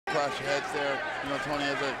clash of heads there. You know, Tony,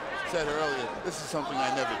 as I said earlier, this is something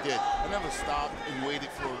I never did. I never stopped and waited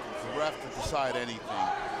for the ref to decide anything.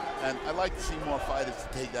 And I'd like to see more fighters to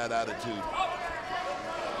take that attitude.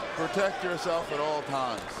 Protect yourself at all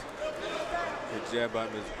times. Good jab by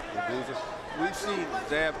Mabuza. We've seen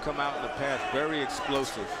Zab come out in the past very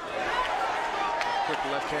explosive. Quick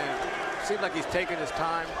left hand. Seems like he's taking his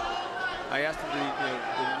time. I asked him, do you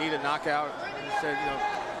need a knockout? He said,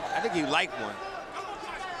 I think he liked one.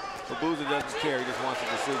 Mabuza doesn't care. He just wants a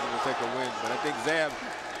decision to take a win. But I think Zab,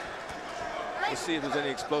 we'll see if there's any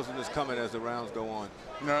explosiveness coming as the rounds go on.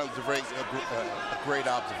 You know, it was a great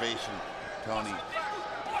observation, Tony.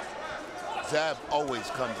 Zab always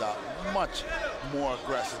comes out much more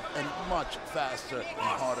aggressive and much faster and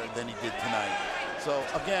harder than he did tonight. So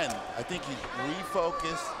again, I think he's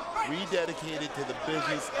refocused, rededicated to the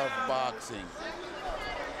business of boxing.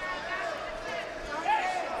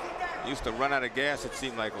 He used to run out of gas, it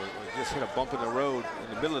seemed like, or just hit a bump in the road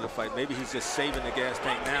in the middle of the fight. Maybe he's just saving the gas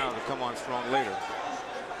tank now to come on strong later.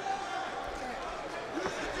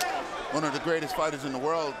 One of the greatest fighters in the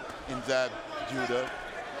world in Zab Judah.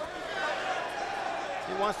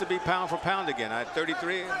 He wants to be pound for pound again. At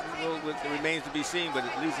 33, it remains to be seen, but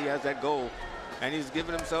at least he has that goal. And he's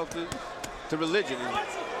given himself to religion.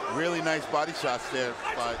 Really nice body shots there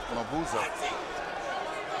by Mabuza.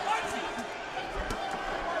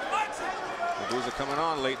 Mabuza coming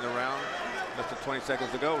on late in the round. Less than 20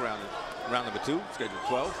 seconds to go. Round number 2, scheduled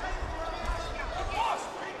 12.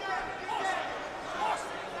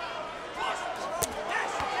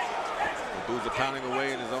 Mabuza pounding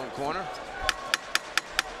away in his own corner.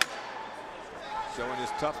 Showing his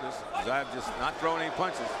toughness. Zab just not throwing any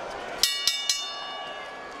punches.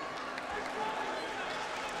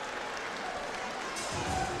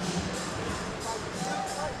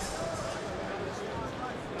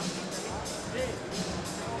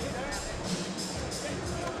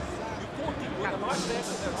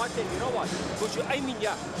 You know what? Because you're aiming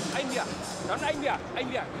here. Aim here. Don't aim here. Aim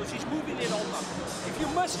here. Because he's moving in all now. If you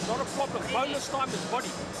miss, not a problem. Bonus time is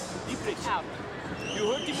body. Deep breaths. Out.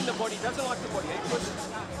 You hurt him in the body. Doesn't like the body.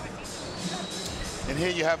 And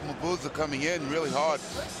here you have Mabuza coming in really hard,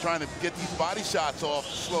 trying to get these body shots off,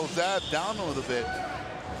 slow Zab down a little bit.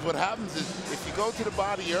 What happens is, if you go to the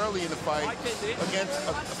body early in the fight against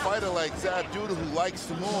a fighter like Zab Judah who likes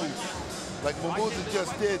to move, like Mabuza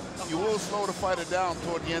just did, you will slow the fighter down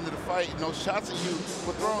toward the end of the fight. And those shots that you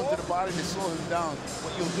were throwing to the body to slow him down,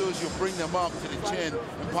 what you'll do is you'll bring them up to the chin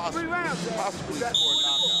and possibly score a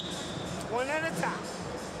knockout. One at a time.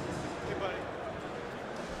 Okay, buddy.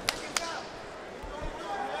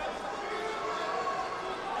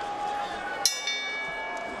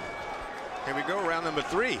 Here we go, round number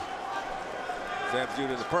 3. Zab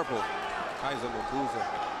Judah in the purple. Kaiser Mabuza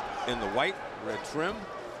in the white, red trim,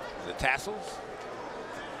 the tassels.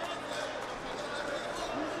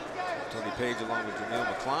 Tony Page along with Jamil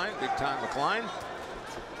McCline, big time McCline.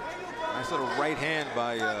 Nice little right hand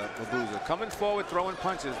by Mabuza. Coming forward, throwing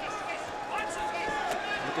punches.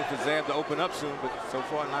 Looking for Zab to open up soon, but so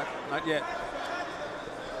far not yet.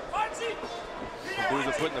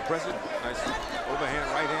 Mabuza putting the pressure. Nice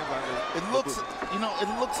overhand right hand by the. It looks,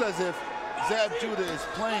 it looks as if Zab Judah is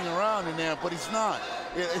playing around in there, but he's not.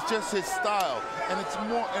 It's just his style, and it's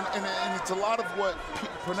more, and it's a lot of what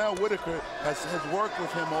Pernell Whitaker has worked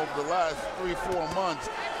with him over the last 3-4 months.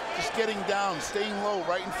 Just getting down, staying low,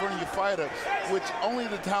 right in front of your fighter, which only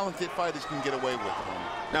the talented fighters can get away with.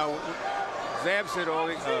 Now, Zab said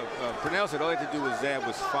Pernell said all he had to do with Zab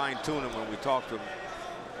was fine-tune him when we talked to him.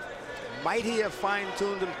 Might he have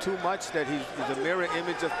fine-tuned him too much, that he's a mirror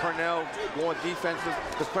image of Pernell, more defensive?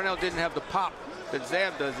 Because Pernell didn't have the pop that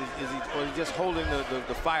Zab does. Or he's just holding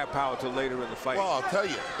the firepower till later in the fight? Well, I'll tell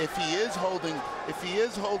you, if he is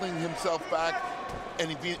holding himself back,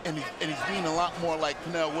 and he's being a lot more like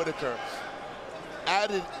Pernell Whitaker,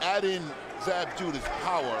 add in Zab Judah's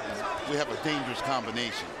power, we have a dangerous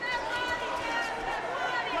combination.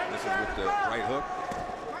 This is with the right hook.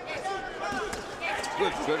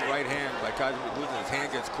 Good right hand by Kaiser Mabuza. His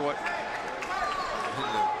hand gets caught in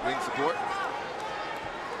the ring support.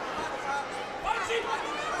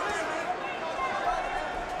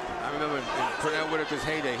 I remember in Pernell Whitaker's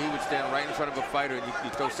heyday, he would stand right in front of a fighter and you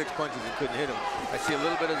throw 6 punches and couldn't hit him. I see a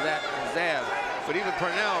little bit of that in Zab, but even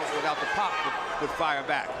Pernell, without the pop, would fire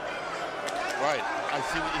back. Right. I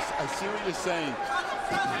see what you're saying.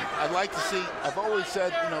 I'd like to see, I've always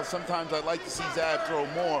said, sometimes I'd like to see Zab throw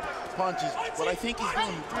more punches, but I think he's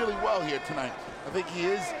doing really well here tonight. I think he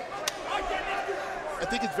is. I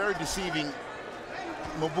think it's very deceiving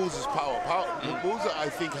Mabuza's power. Mabuza, I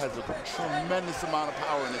think, has a tremendous amount of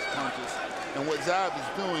power in his punches. And what Zab is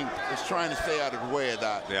doing is trying to stay out of the way of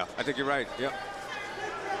that. Yeah, I think you're right. Yep.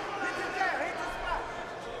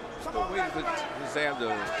 Still waiting for Zab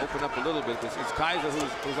to open up a little bit. It's Kaiser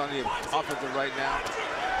who's on the offensive right now.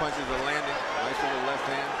 Punches are landing. Nice little left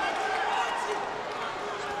hand.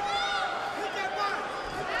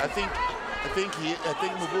 I think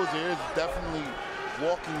Mabuza is definitely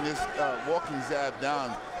walking Zab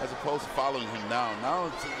down as opposed to following him down. Now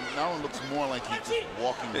it looks more like he's just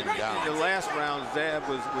walking him down. In the last round, Zab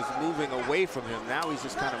was moving away from him. Now he's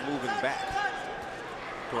just kind of moving back.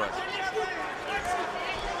 Correct.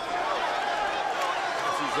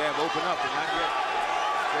 See Zab open up, but not yet.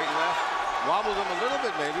 Straight left. Wobbles him a little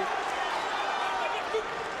bit, maybe.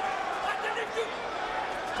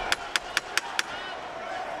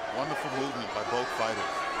 Wonderful movement by both fighters.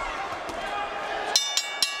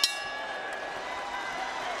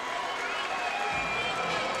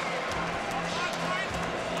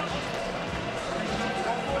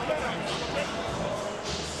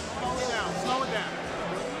 Slow it down.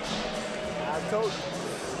 I told you,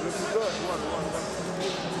 this is good.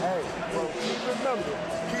 Hey, well, keep remembering,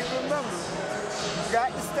 you got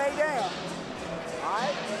to stay down. All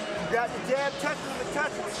right? You got the jab touching the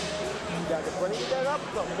touching. You got to bring that up,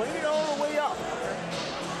 bring it all the way up.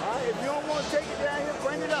 All right? If you don't want to take it down here,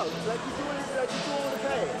 bring it up. Like you do with the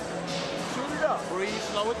pad. Shoot it up. Breathe,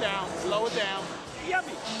 slow it down, slow it down.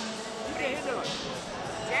 Yummy. Keep your hand on.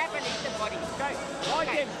 Jab and hit the body. Okay, right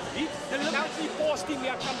then. He deliberately forced him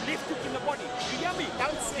here, come left hook in the body. You hear me?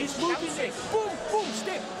 Don't switch. He's moving there. Boom, boom,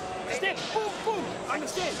 step. Step, boom, boom.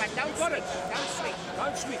 Understand? But don't you got it. Don't switch.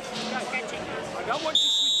 Don't switch. Okay. Catching. I don't want you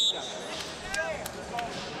switching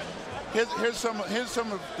now. Here's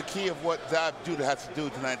some of the key of what Zab Judah has to do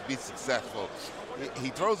tonight to be successful. He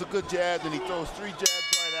throws a good jab, then he throws 3 jabs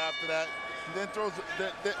right after that, and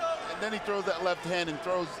then he throws that left hand and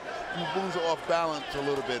throws Mabuza off balance a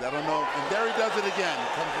little bit. I don't know. And there he does it again. He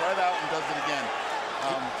comes right out and does it again.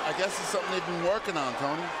 I guess it's something they've been working on,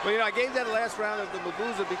 Tony. Well, you know, I gave that last round of the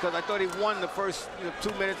Mabuza because I thought he won the first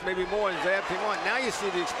 2 minutes, maybe more, and Zab came on. Now you see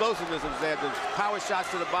the explosiveness of Zab, the power shots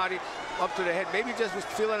to the body, up to the head. Maybe just was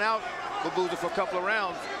feeling out Mabuza for a couple of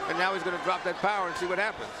rounds, and now he's going to drop that power and see what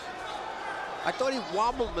happens. I thought he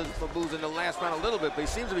wobbled Mabuza in the last round a little bit, but he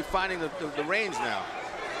seems to be finding the range now.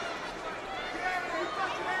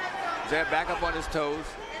 Zab back up on his toes.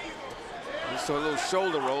 So a little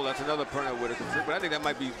shoulder roll. That's another Prudential would have considered, but I think that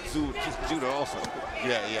might be Judah also.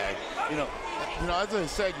 Yeah. You know, as I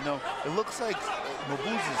said, it looks like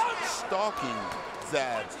Mabuza's stalking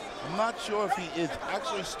Zab. I'm not sure if he is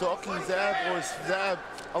actually stalking Zab or is Zab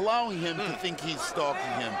allowing him to think he's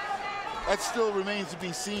stalking him. That still remains to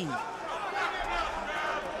be seen.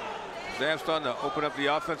 Zab's starting to open up the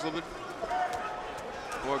offense a little bit.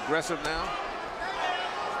 More aggressive now.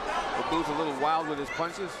 Mabuza a little wild with his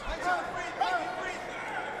punches.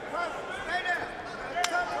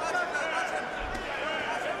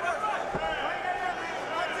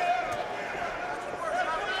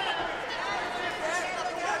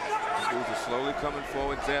 Mabuza slowly coming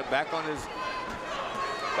forward. Zab back on his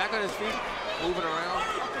feet, moving around.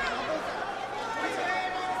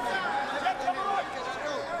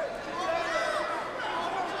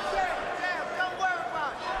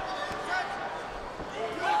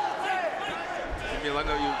 I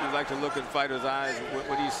know you like to look in fighters' eyes.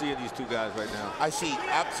 What do you see in these two guys right now? I see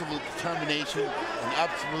absolute determination and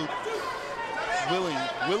absolute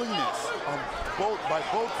willingness by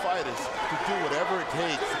both fighters to do whatever it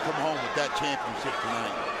takes to come home with that championship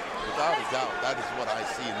tonight. Without a doubt, that is what I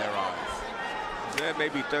see in their eyes. Zab may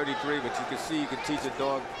be 33, but you can see you can teach an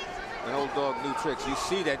old dog new tricks. You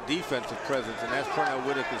see that defensive presence, and that's Prudential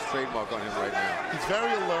Whitaker's trademark on him right now. He's very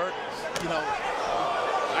alert,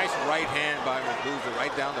 Nice right hand by Mabuza right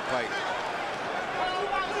down the pipe.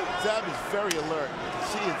 Zab is very alert. You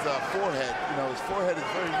see his forehead. His forehead is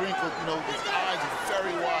very wrinkled. His eyes are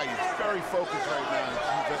very wide. He's very focused right now.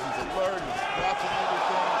 He's alert. He's watching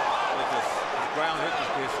everything. His ground hit,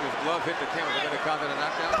 his glove hit the camera. They're going to count it a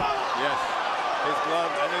knockdown? Yes. His glove,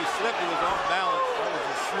 I know he slipped. He was off balance. That was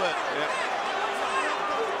a slip. Yeah.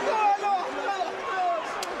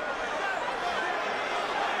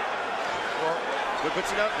 But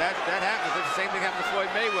that happens. It's the same thing happened to Floyd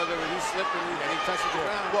Mayweather when he slipped and he touched the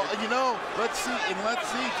ground. Well, let's see,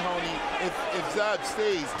 Tony, if Zab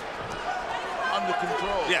stays under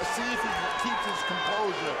control. Yes. Let's see if he keeps his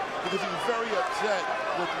composure because he was very upset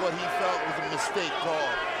with what he felt was a mistake call.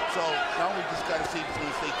 So now we just got to see if he's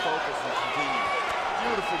going to stay focused and continue.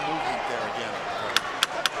 Beautiful movement there again.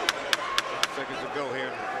 5 seconds to go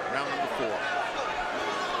here, round number 4.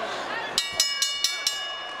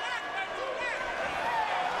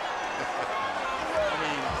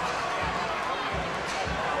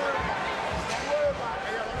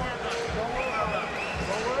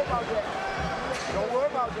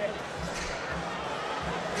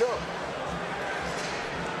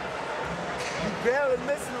 barely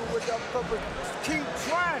missing him with the uppercut, but keep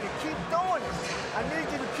trying it, keep throwing it. I need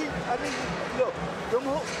you to look, them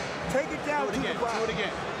hooks, take it down to the bottom. Do it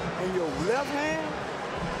again. And your left hand,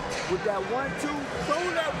 with that 1-2, throw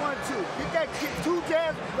that 1-2. Get that, get 2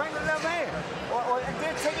 jabs, bring the left hand. And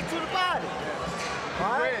then take it to the body.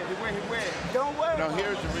 All right? He win. Don't worry. Now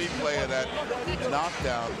here's a replay of that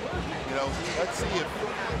knockdown. You know, let's see if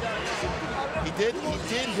he did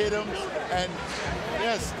hit him, and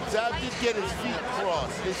yes, Zab did get his feet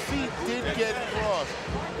crossed. His feet did get crossed,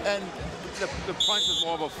 and the punch was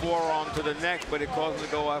more of a forearm to the neck, but it caused him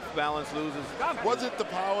to go off balance, loses. Was it the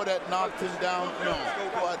power that knocked him down? No,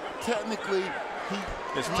 but technically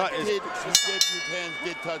his hands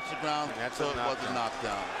did touch the ground, so it was a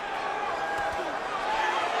knockdown.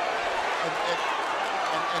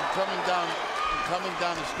 And coming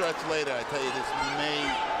down the stretch later, I tell you,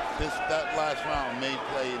 that last round may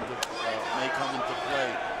come into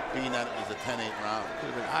play, being that it was a 10-8 round.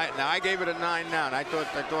 Now I gave it a 9 now. I thought.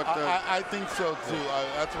 I think so too.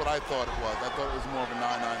 That's what I thought it was. I thought it was more of a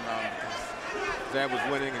 9-9 round. Zab was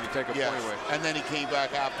winning, and you take a point away. And then he came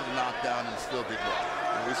back after the knockdown and still did well.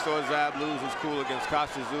 And we saw Zab lose his cool against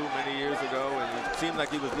Kasazu many years ago, and it seemed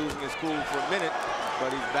like he was losing his cool for a minute,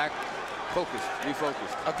 but he's back.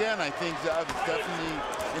 Refocused. Again, I think Zab is definitely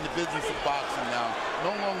in the business of boxing now,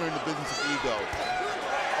 no longer in the business of ego.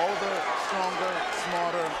 Older, stronger,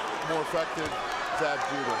 smarter, more effective Zab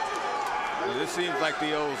judo. Well, this seems like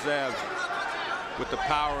the old Zab with the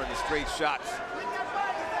power and the straight shots.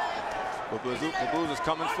 Mabuza's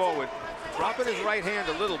coming forward, dropping his right hand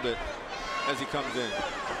a little bit as he comes in.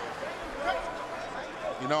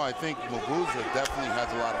 You know, I think Mabuza definitely has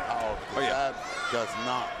a lot of power. Zab does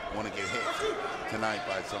not want to get hit tonight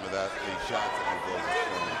by some of these shots that Mabuza's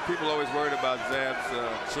throwing. People always worried about Zab's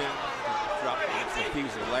chin. Dropped against the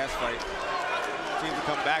piece in the last fight. Seems to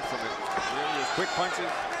come back from it. His quick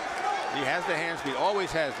punches. He has the hand speed.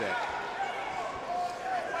 Always has that.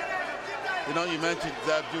 You know, you mentioned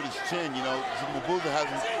Zab Judy's chin. You know, Mabuza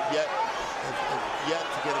hasn't yet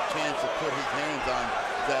to get a chance to put his hands on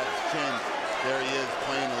Zab's chin. There he is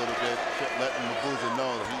playing a little bit, letting Mabuza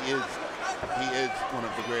know that he is one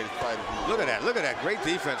of the greatest fighters in the world. Look at that. Great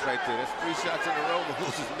defense right there. That's 3 shots in a row.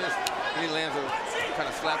 Mabuza's missed. And he lands a kind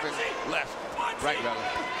of slapping right rather.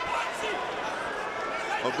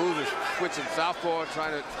 Mabuza's switching southpaw,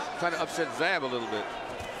 trying to upset Zab a little bit.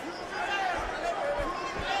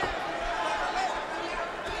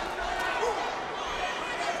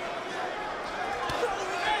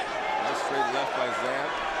 Nice straight left by Zab.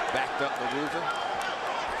 Backed up Mabuza.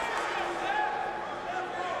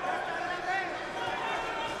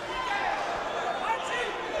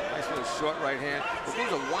 Nice little short right hand.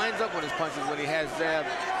 Mabuza winds up with his punches when he has Zab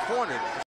cornered.